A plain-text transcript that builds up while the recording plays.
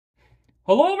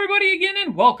Hello everybody again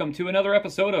and welcome to another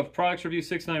episode of Products Review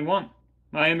 691.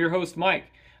 I am your host Mike.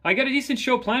 I got a decent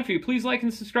show planned for you. Please like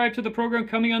and subscribe to the program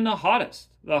coming on the hottest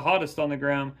on the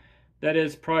gram. That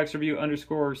is Products Review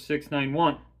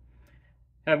 _691.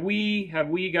 Have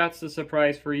we got the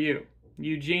surprise for you?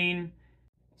 Eugene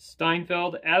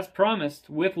Steinfeld, as promised,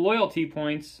 with loyalty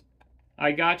points.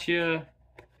 I got you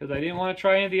because I didn't want to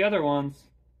try any of the other ones.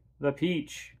 The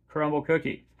peach crumble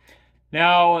cookie.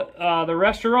 Now, the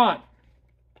restaurant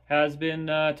has been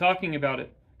talking about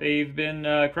it. They've been,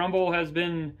 Crumble has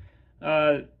been,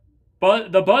 the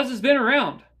buzz has been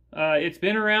around. It's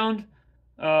been around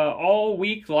all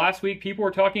week. Last week, people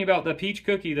were talking about the peach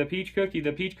cookie, the peach cookie,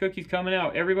 the peach cookie's coming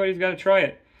out. Everybody's got to try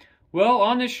it. Well,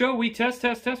 on this show, we test.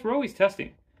 We're always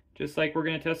testing. Just like we're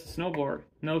going to test the snowblower.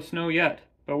 No snow yet,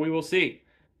 but we will see.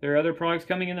 There are other products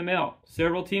coming in the mail.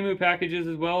 Several Temu packages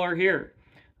as well are here.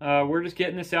 We're just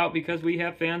getting this out because we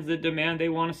have fans that demand they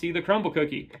want to see the crumble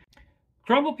cookie.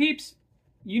 Crumble peeps,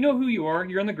 you know who you are.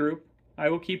 You're in the group. I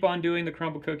will keep on doing the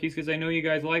crumble cookies because I know you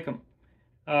guys like them.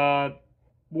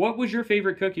 What was your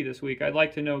favorite cookie this week? I'd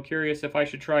like to know. Curious if I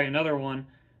should try another one,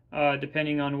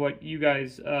 depending on what you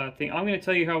guys think. I'm going to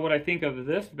tell you what I think of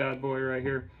this bad boy right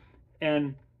here.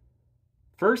 And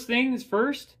first things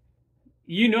first,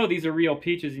 you know these are real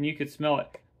peaches and you could smell it.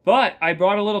 But I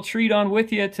brought a little treat on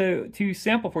with you to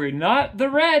sample for you. Not the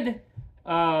red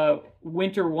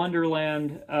Winter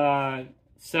Wonderland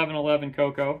 7-Eleven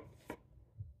cocoa.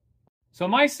 So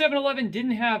my 7-Eleven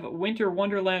didn't have Winter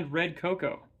Wonderland red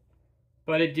cocoa,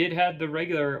 but it did have the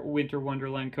regular Winter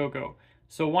Wonderland cocoa.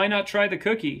 So why not try the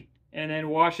cookie and then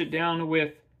wash it down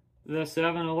with the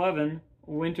 7-Eleven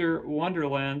Winter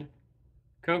Wonderland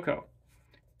cocoa?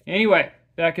 Anyway,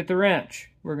 back at the ranch.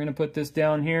 We're going to put this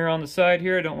down here on the side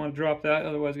here. I don't want to drop that,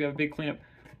 otherwise we have a big cleanup.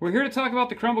 We're here to talk about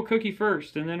the crumble cookie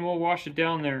first, and then we'll wash it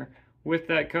down there with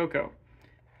that cocoa.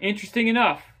 Interesting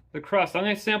enough, the crust. I'm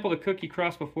going to sample the cookie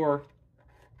crust before.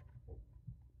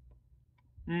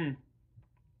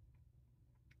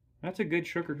 That's a good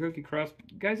sugar cookie crust.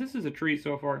 Guys, this is a treat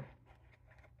so far.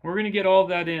 We're going to get all of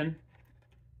that in.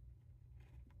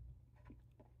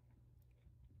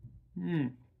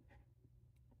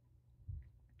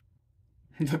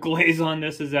 The glaze on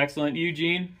this is excellent.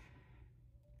 Eugene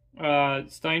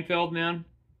Steinfeld, man,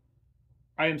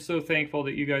 I am so thankful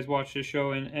that you guys watched this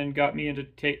show and got me into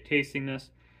tasting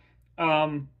this.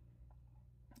 The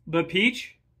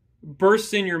peach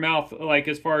bursts in your mouth, like,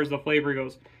 as far as the flavor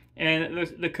goes. And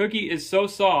the cookie is so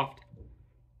soft.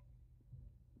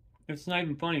 It's not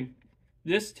even funny.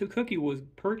 This cookie was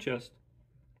purchased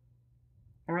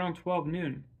around 12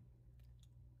 noon.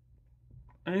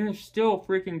 And it's still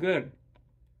freaking good.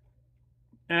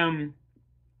 I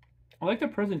like the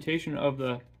presentation of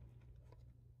the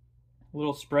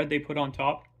little spread they put on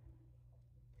top.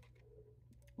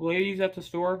 Ladies at the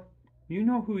store, you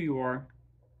know who you are.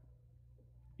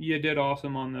 You did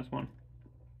awesome on this one.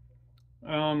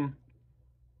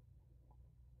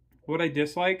 What I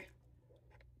dislike?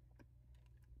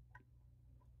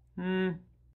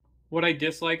 What I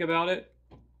dislike about it?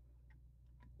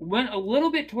 Went a little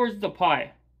bit towards the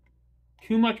pie.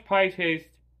 Too much pie taste.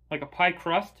 Like a pie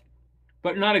crust,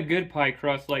 but not a good pie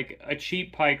crust, like a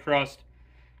cheap pie crust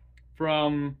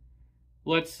from,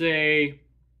 let's say,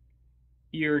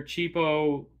 your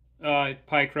cheapo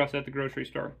pie crust at the grocery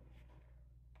store.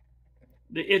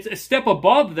 It's a step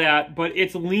above that, but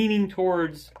it's leaning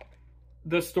towards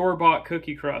the store-bought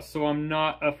cookie crust, so I'm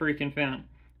not a freaking fan.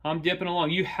 I'm dipping along.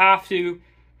 You have to,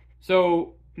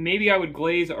 so maybe I would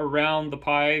glaze around the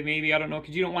pie, maybe, I don't know,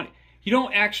 because you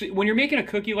don't actually, when you're making a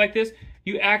cookie like this,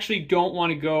 you actually don't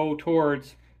want to go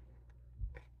towards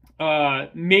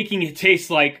making it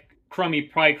taste like crummy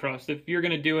pie crust. If you're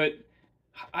going to do it,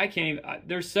 I can't even,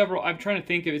 there's several, I'm trying to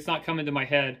think if it's not coming to my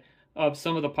head of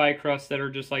some of the pie crusts that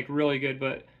are just like really good,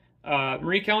 but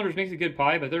Marie Callender's makes a good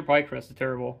pie, but their pie crust is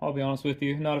terrible. I'll be honest with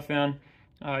you, not a fan.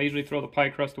 I usually throw the pie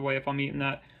crust away if I'm eating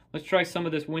that. Let's try some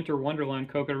of this Winter Wonderland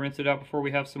cocoa to rinse it out before we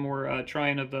have some more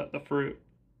trying of the fruit.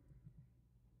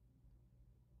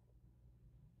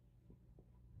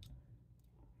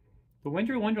 The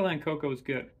Winter Wonderland cocoa is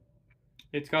good.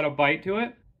 It's got a bite to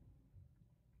it.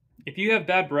 If you have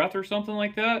bad breath or something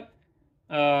like that,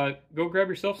 go grab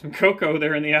yourself some cocoa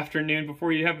there in the afternoon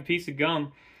before you have a piece of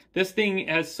gum. This thing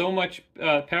has so much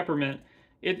peppermint.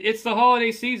 It's the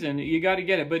holiday season. You got to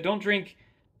get it, but don't drink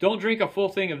a full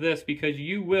thing of this because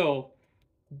you will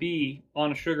be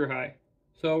on a sugar high.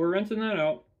 So we're rinsing that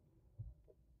out.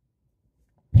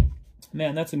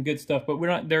 Man, that's some good stuff, but we're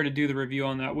not there to do the review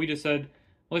on that. We just said,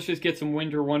 let's just get some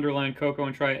Winter Wonderland cocoa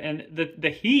and try it. And the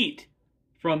heat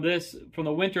from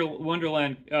the Winter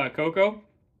Wonderland cocoa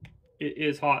it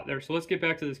is hot there. So let's get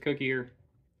back to this cookie here.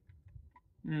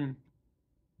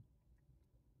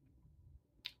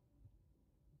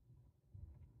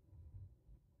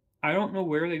 I don't know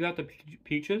where they got the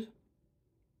peaches,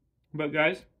 but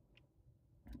guys,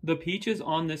 the peaches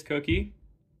on this cookie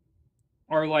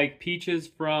are like peaches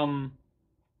from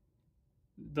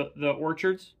the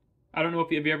orchards. I don't know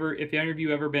if any of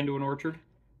you ever been to an orchard.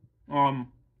 I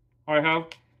have.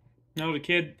 When I was a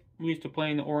kid, we used to play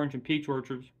in the orange and peach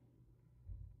orchards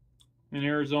in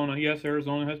Arizona. Yes,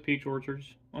 Arizona has peach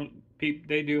orchards.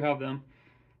 They do have them.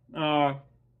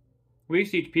 We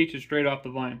used to eat peaches straight off the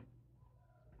vine.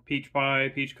 Peach pie,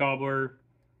 peach cobbler,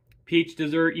 peach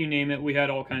dessert, you name it. We had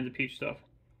all kinds of peach stuff.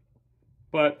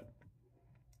 But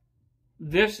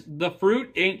the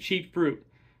fruit ain't cheap fruit.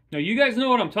 Now, you guys know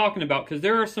what I'm talking about, because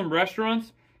there are some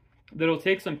restaurants that'll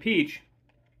take some peach,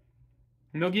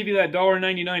 and they'll give you that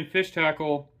 $1.99 fish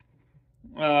tackle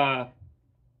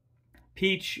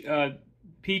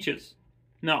peaches.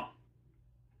 No.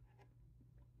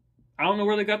 I don't know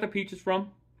where they got the peaches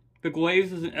from. The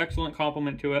glaze is an excellent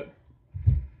compliment to it.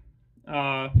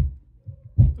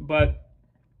 But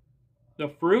the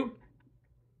fruit,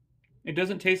 it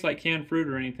doesn't taste like canned fruit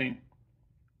or anything.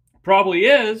 Probably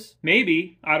is,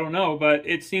 maybe, I don't know, but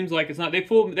it seems like it's not.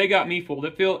 They got me fooled.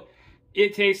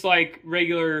 It tastes like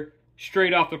regular,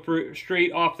 straight off the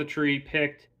tree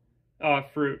picked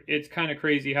fruit. It's kind of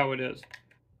crazy how it is.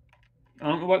 I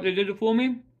don't know what they did to fool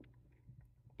me,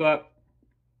 but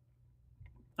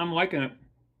I'm liking it.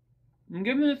 I'm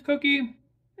giving this cookie,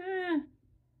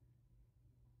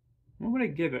 what would I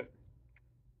give it?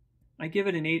 I give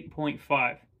it an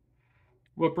 8.5.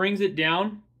 What brings it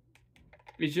down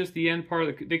is just the end part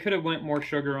of they could have went more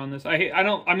sugar on this. I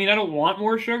don't want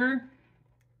more sugar,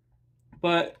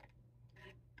 but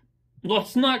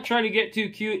let's not try to get too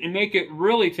cute and make it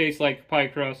really taste like pie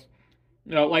crust.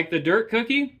 Like the dirt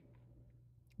cookie.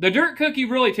 The dirt cookie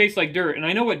really tastes like dirt, and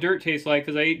I know what dirt tastes like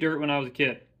because I ate dirt when I was a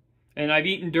kid. And I've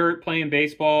eaten dirt playing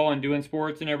baseball and doing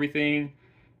sports and everything.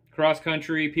 Cross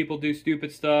country, people do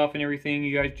stupid stuff and everything.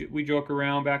 We joke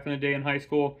around back in the day in high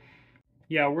school.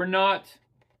 Yeah, we're not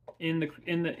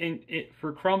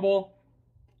for Crumble.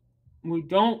 We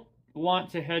don't want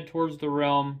to head towards the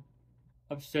realm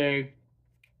of, say,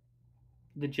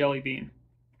 the jelly bean,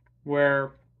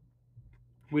 where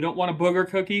we don't want a booger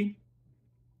cookie,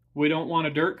 we don't want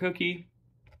a dirt cookie.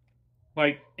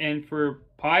 And for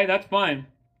pie, that's fine.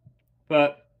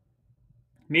 But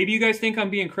maybe you guys think I'm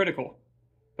being critical.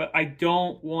 But I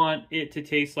don't want it to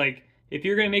taste like, if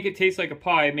you're going to make it taste like a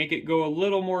pie, make it go a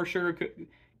little more sugar.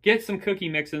 Get some cookie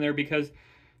mix in there, because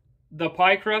the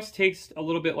pie crust tastes a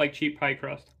little bit like cheap pie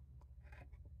crust.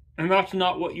 And that's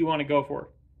not what you want to go for.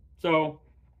 So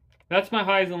that's my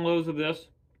highs and lows of this.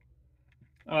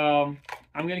 I'm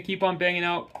going to keep on banging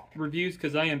out reviews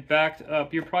because I am backed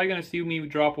up. You're probably going to see me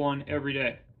drop one every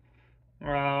day.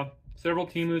 Several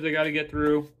Temus I got to get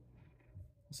through.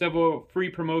 Several free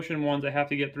promotion ones I have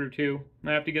to get through too.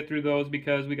 I have to get through those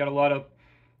because we got a lot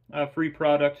of free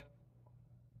product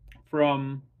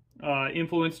from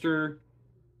Influencer,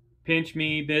 Pinch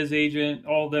Me, Biz Agent.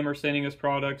 All of them are sending us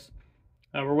products.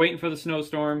 We're waiting for the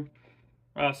snowstorm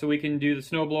so we can do the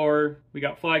snowblower. We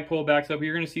got flagpole backs up.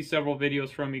 You're going to see several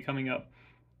videos from me coming up.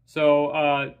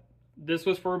 So this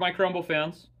was for my Crumble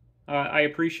fans. I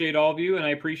appreciate all of you, and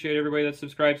I appreciate everybody that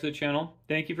subscribes to the channel.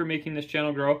 Thank you for making this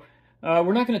channel grow.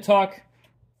 We're not going to talk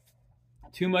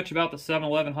too much about the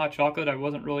 7-Eleven hot chocolate. I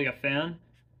wasn't really a fan.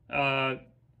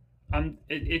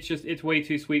 It's way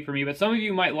too sweet for me. But some of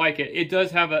you might like it. It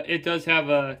does have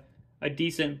a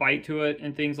decent bite to it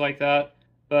and things like that.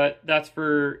 But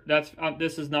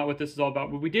this is not what this is all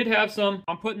about. But we did have some.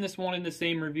 I'm putting this one in the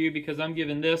same review because I'm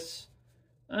giving this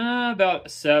about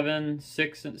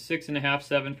 6.5,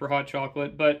 7 for hot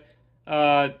chocolate. But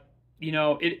you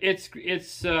know, it's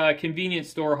convenience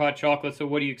store hot chocolate, so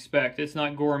what do you expect? It's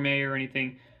not gourmet or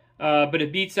anything. But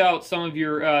it beats out some of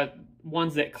your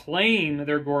ones that claim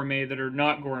they're gourmet that are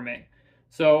not gourmet.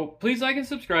 So please like and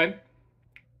subscribe.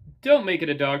 Don't make it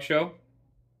a dog show.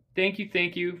 Thank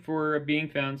you for being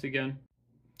fans again.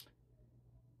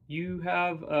 You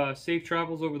have safe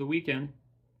travels over the weekend,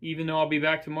 even though I'll be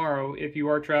back tomorrow. If you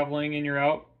are traveling and you're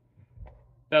out,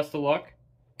 best of luck.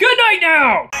 Good night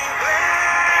now!